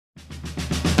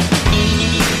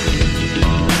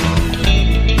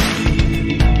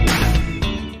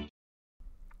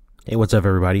Hey, what's up,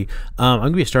 everybody? I'm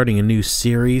going to be starting a new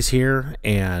series here,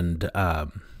 and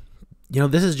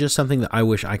this is just something that I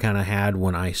wish I kind of had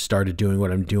when I started doing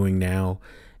what I'm doing now,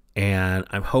 and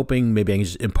I'm hoping maybe I can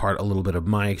just impart a little bit of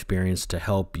my experience to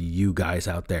help you guys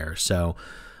out there. So,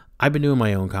 I've been doing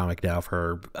my own comic now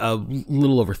for a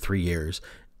little over 3 years,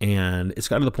 and it's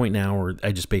gotten to the point now where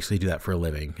I just basically do that for a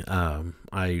living.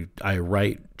 I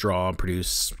write, draw, and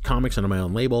produce comics under my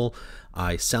own label.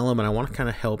 I sell them, and I want to kind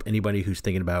of help anybody who's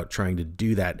thinking about trying to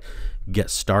do that get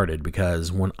started,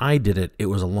 because when I did it, it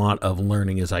was a lot of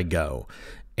learning as I go.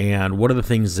 And one of the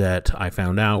things that I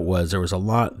found out was there was a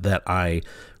lot that I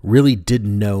really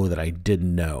didn't know that I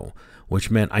didn't know,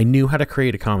 which meant I knew how to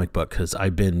create a comic book because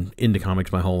I've been into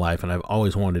comics my whole life, and I've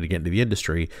always wanted to get into the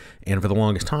industry. And for the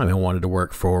longest time, I wanted to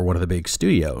work for one of the big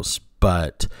studios.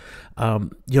 But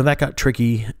that got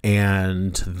tricky,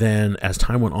 and then as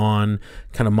time went on,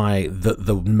 kind of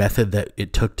the method that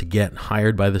it took to get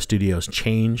hired by the studios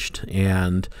changed,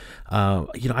 and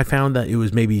I found that it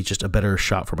was maybe just a better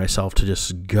shot for myself to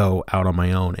just go out on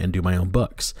my own and do my own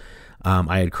books.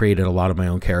 I had created a lot of my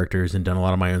own characters and done a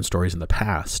lot of my own stories in the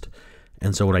past,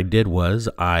 and so what I did was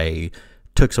I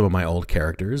took some of my old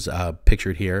characters,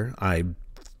 pictured here. I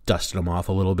dusted them off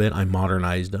a little bit, I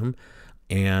modernized them,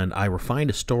 and I refined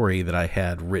a story that I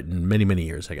had written many, many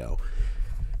years ago.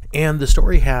 And the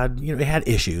story had, it had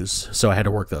issues, so I had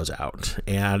to work those out.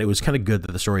 And it was kind of good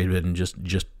that the story had been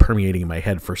just permeating in my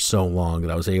head for so long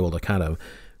that I was able to kind of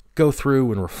go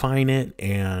through and refine it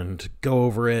and go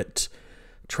over it,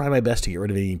 try my best to get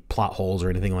rid of any plot holes or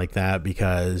anything like that,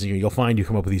 because you'll find you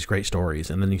come up with these great stories,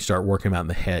 and then you start working them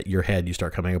out in your head, you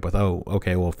start coming up with, oh,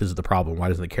 okay, well, if this is the problem, why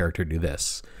doesn't the character do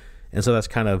this? And so that's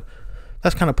kind of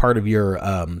part of your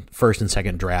first and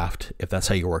second draft, if that's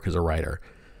how you work as a writer.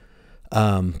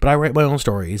 But I write my own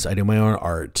stories, I do my own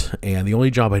art, and the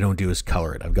only job I don't do is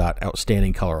color it. I've got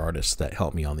outstanding color artists that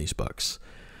help me on these books.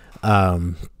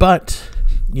 But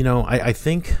I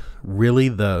think really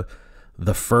the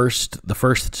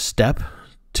first step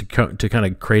to kind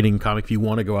of creating comic, if you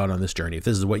want to go out on this journey, if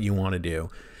this is what you want to do.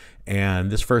 And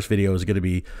this first video is going to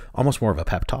be almost more of a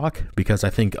pep talk, because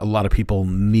I think a lot of people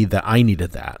need that. I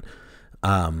needed that.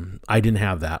 I didn't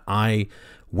have that. I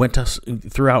went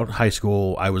throughout high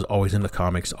school. I was always into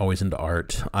comics, always into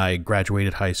art. I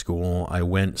graduated high school. I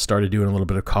started doing a little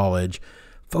bit of college,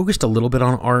 focused a little bit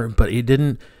on art, but it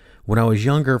didn't, when I was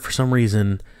younger, for some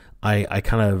reason, I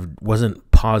kind of wasn't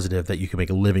positive that you could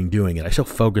make a living doing it. I still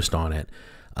focused on it.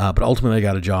 But ultimately I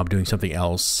got a job doing something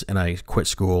else, and I quit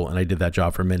school, and I did that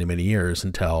job for many, many years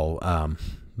until,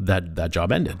 that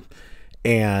job ended.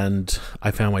 And I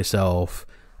found myself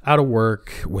out of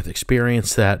work with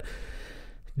experience that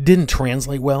didn't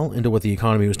translate well into what the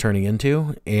economy was turning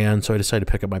into. And so I decided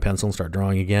to pick up my pencil and start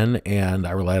drawing again. And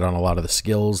I relied on a lot of the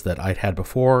skills that I'd had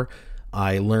before.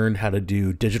 I learned how to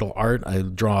do digital art. I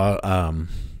draw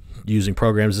using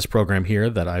programs. This program here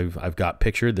that I've got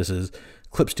pictured, this is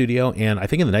Clip Studio. And I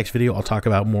think in the next video, I'll talk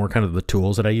about more kind of the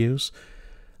tools that I use.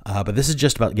 But this is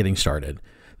just about getting started.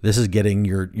 This is getting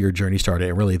your journey started.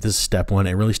 And really, this is step one.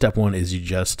 And really, step one is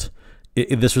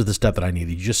this was the step that I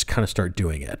needed. You just kind of start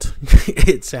doing it.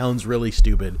 It sounds really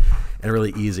stupid and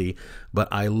really easy, but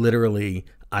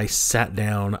I sat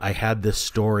down, I had this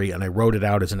story, and I wrote it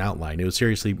out as an outline. It was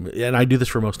seriously, and I do this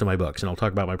for most of my books, and I'll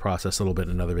talk about my process a little bit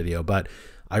in another video, but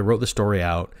I wrote the story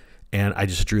out, and I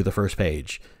just drew the first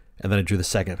page, and then I drew the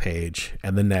second page,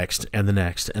 and the next, and the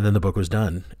next, and then the book was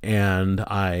done. And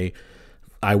I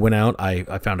went out,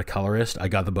 I found a colorist, I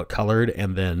got the book colored,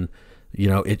 and then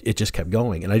it just kept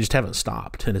going, and I just haven't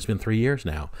stopped, and it's been 3 years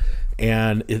now,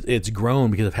 and it's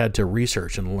grown because I've had to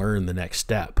research and learn the next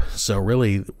step. So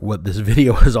really what this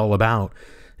video is all about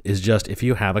is just, if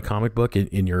you have a comic book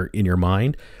in your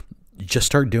mind, just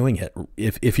start doing it.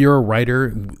 If you're a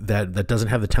writer that doesn't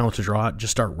have the talent to draw it,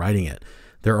 just start writing it.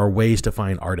 There are ways to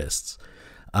find artists.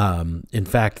 In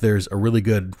fact, there's a really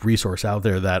good resource out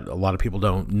there that a lot of people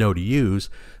don't know to use,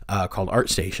 called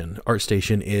ArtStation.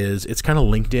 ArtStation it's kind of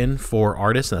LinkedIn for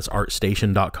artists, and that's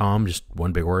artstation.com, just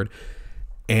one big word.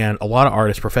 And a lot of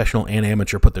artists, professional and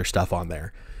amateur, put their stuff on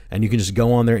there. And you can just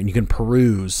go on there and you can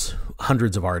peruse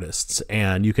hundreds of artists,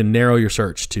 and you can narrow your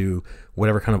search to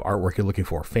whatever kind of artwork you're looking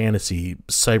for: fantasy,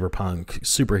 cyberpunk,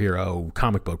 superhero,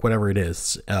 comic book, whatever it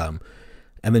is.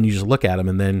 And then you just look at them,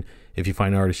 and then if you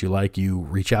find an artist you like, you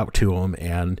reach out to them,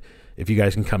 and if you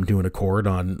guys can come to an accord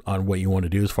on what you want to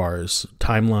do as far as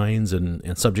timelines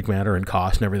and subject matter and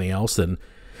cost and everything else, then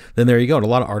there you go. And a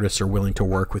lot of artists are willing to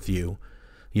work with you,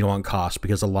 on cost,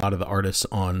 because a lot of the artists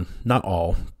not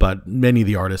all, but many of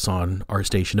the artists on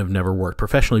ArtStation have never worked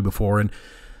professionally before. And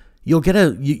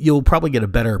you'll probably get a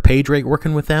better page rate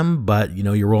working with them, but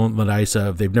you're rolling the dice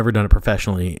of they've never done it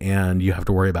professionally, and you have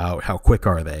to worry about how quick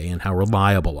are they and how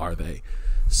reliable are they.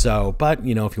 So, but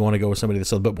if you want to go with somebody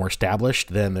that's a little bit more established,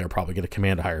 then they're probably going to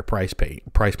command a higher price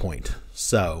point.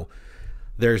 So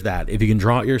there's that. If you can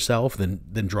draw it yourself, then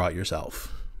draw it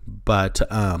yourself. But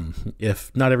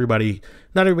if not everybody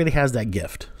has that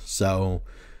gift. So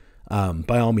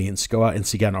by all means, go out and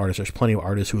seek out an artist. There's plenty of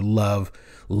artists who love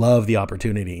the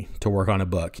opportunity to work on a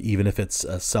book, even if it's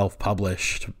a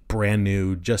self-published, brand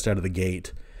new, just out of the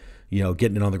gate,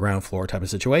 getting it on the ground floor type of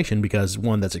situation, because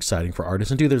one, that's exciting for artists,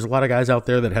 and two, there's a lot of guys out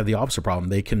there that have the opposite problem.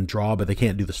 They can draw, but they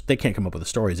can't do this. They can't come up with the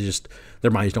stories.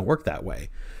 Their minds don't work that way.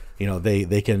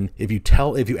 They can, if you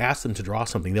ask them to draw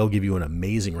something, they'll give you an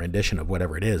amazing rendition of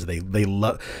whatever it is. They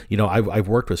love, I've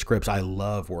worked with scripts. I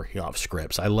love working off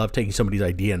scripts. I love taking somebody's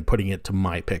idea and putting it to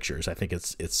my pictures. I think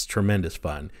it's tremendous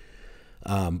fun.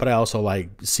 But I also like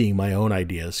seeing my own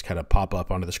ideas kind of pop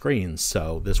up onto the screen.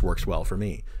 So this works well for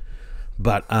me.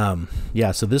 But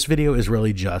yeah, so this video is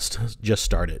really just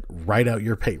start it. Write out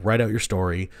your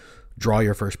story, draw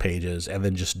your first pages, and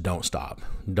then just don't stop.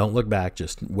 Don't look back.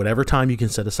 Just whatever time you can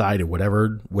set aside, and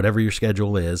whatever your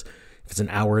schedule is. If it's an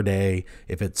hour a day,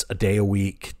 if it's a day a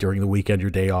week, during the weekend, your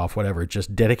day off, whatever,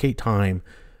 just dedicate time,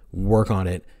 work on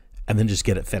it, and then just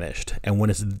get it finished. And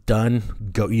when it's done,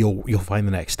 you'll find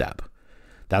the next step.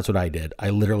 That's what I did. I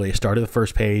literally started the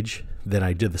first page, then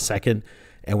I did the second,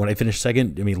 and when I finished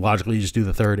second, logically you just do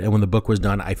the third, and when the book was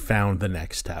done, I found the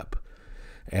next step.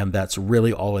 And that's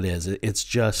really all it is. It's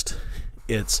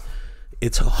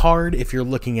hard if you're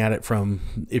looking at it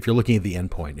if you're looking at the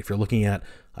end point. If you're looking at,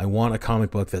 I want a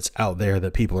comic book that's out there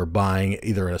that people are buying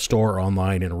either at a store or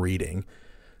online and reading.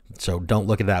 So don't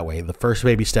look at it that way. The first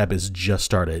baby step is just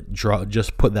start it.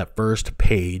 Just put that first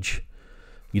page,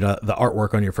 the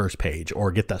artwork on your first page,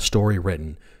 or get that story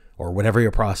written, or whatever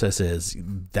your process is.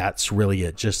 That's really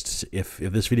it. Just if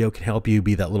this video can help you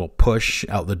be that little push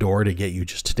out the door to get you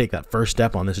just to take that first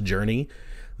step on this journey,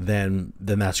 then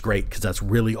that's great, because that's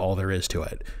really all there is to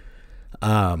it.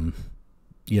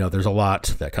 There's a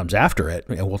lot that comes after it,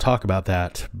 and we'll talk about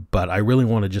that, but I really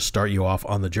want to just start you off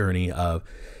on the journey of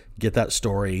get that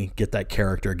story, get that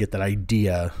character, get that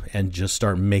idea, and just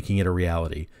start making it a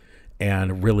reality.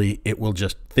 And really,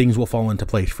 things will fall into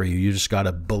place for you. You just got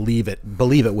to believe it.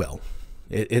 Believe it will.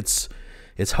 It's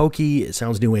hokey. It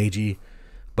sounds new agey,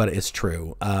 but it's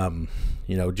true.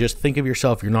 Just think of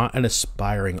yourself. You're not an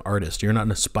aspiring artist. You're not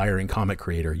an aspiring comic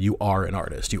creator. You are an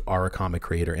artist. You are a comic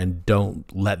creator, and don't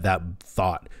let that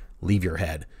thought leave your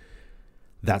head.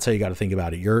 That's how you got to think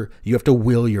about it. You have to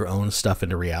will your own stuff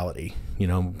into reality.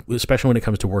 Especially when it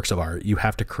comes to works of art, you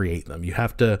have to create them. You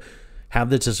have to have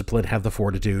the discipline, have the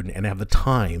fortitude, and have the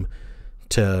time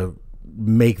to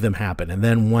make them happen. And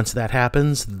then once that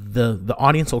happens, the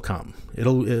audience will come.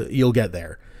 You'll get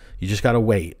there. You just got to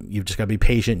wait. You've just got to be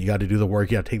patient. You got to do the work.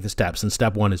 You got to take the steps. And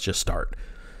step one is just start.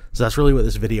 So that's really what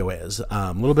this video is.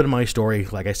 A little bit of my story.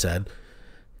 Like I said,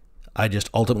 I just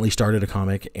ultimately started a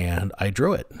comic and I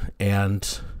drew it.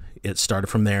 And it started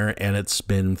from there, and it's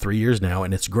been 3 years now,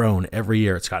 and it's grown. Every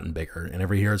year it's gotten bigger, and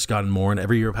every year it's gotten more, and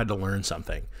every year I've had to learn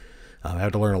something. I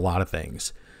have to learn a lot of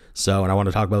things. So, and I want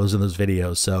to talk about those in those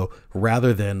videos. So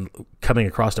rather than coming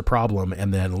across a problem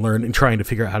and then trying to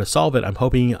figure out how to solve it, I'm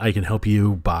hoping I can help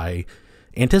you by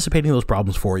anticipating those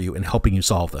problems for you and helping you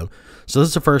solve them. So this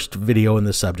is the first video in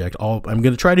this subject. I'm going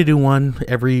to try to do one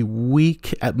every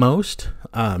week at most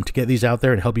to get these out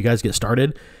there and help you guys get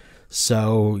started.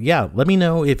 So yeah, let me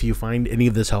know if you find any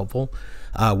of this helpful.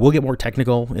 We'll get more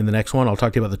technical in the next one. I'll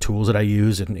talk to you about the tools that I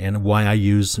use and why I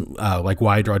use,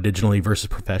 why I draw digitally versus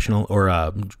professional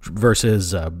or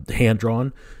versus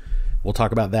hand-drawn. We'll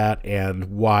talk about that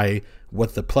and what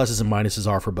the pluses and minuses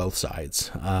are for both sides.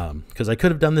 Because I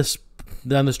could have done this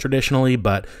traditionally,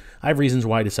 but I have reasons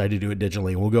why I decided to do it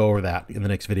digitally. We'll go over that in the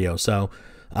next video. So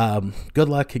good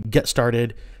luck. Get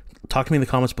started. Talk to me in the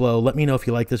comments below. Let me know if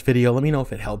you like this video. Let me know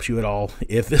if it helps you at all.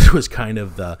 If this was kind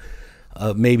of the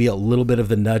maybe a little bit of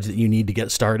the nudge that you need to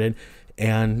get started.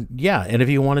 And yeah, and if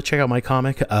you want to check out my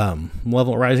comic,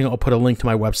 Malevolent Rising, I'll put a link to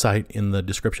my website in the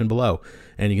description below.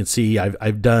 And you can see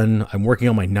I'm working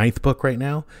on my 9th book right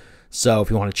now. So if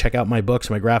you want to check out my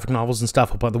books, my graphic novels and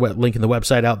stuff, I'll put the link in the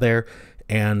website out there.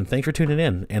 And thanks for tuning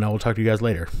in, and I will talk to you guys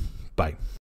later. Bye.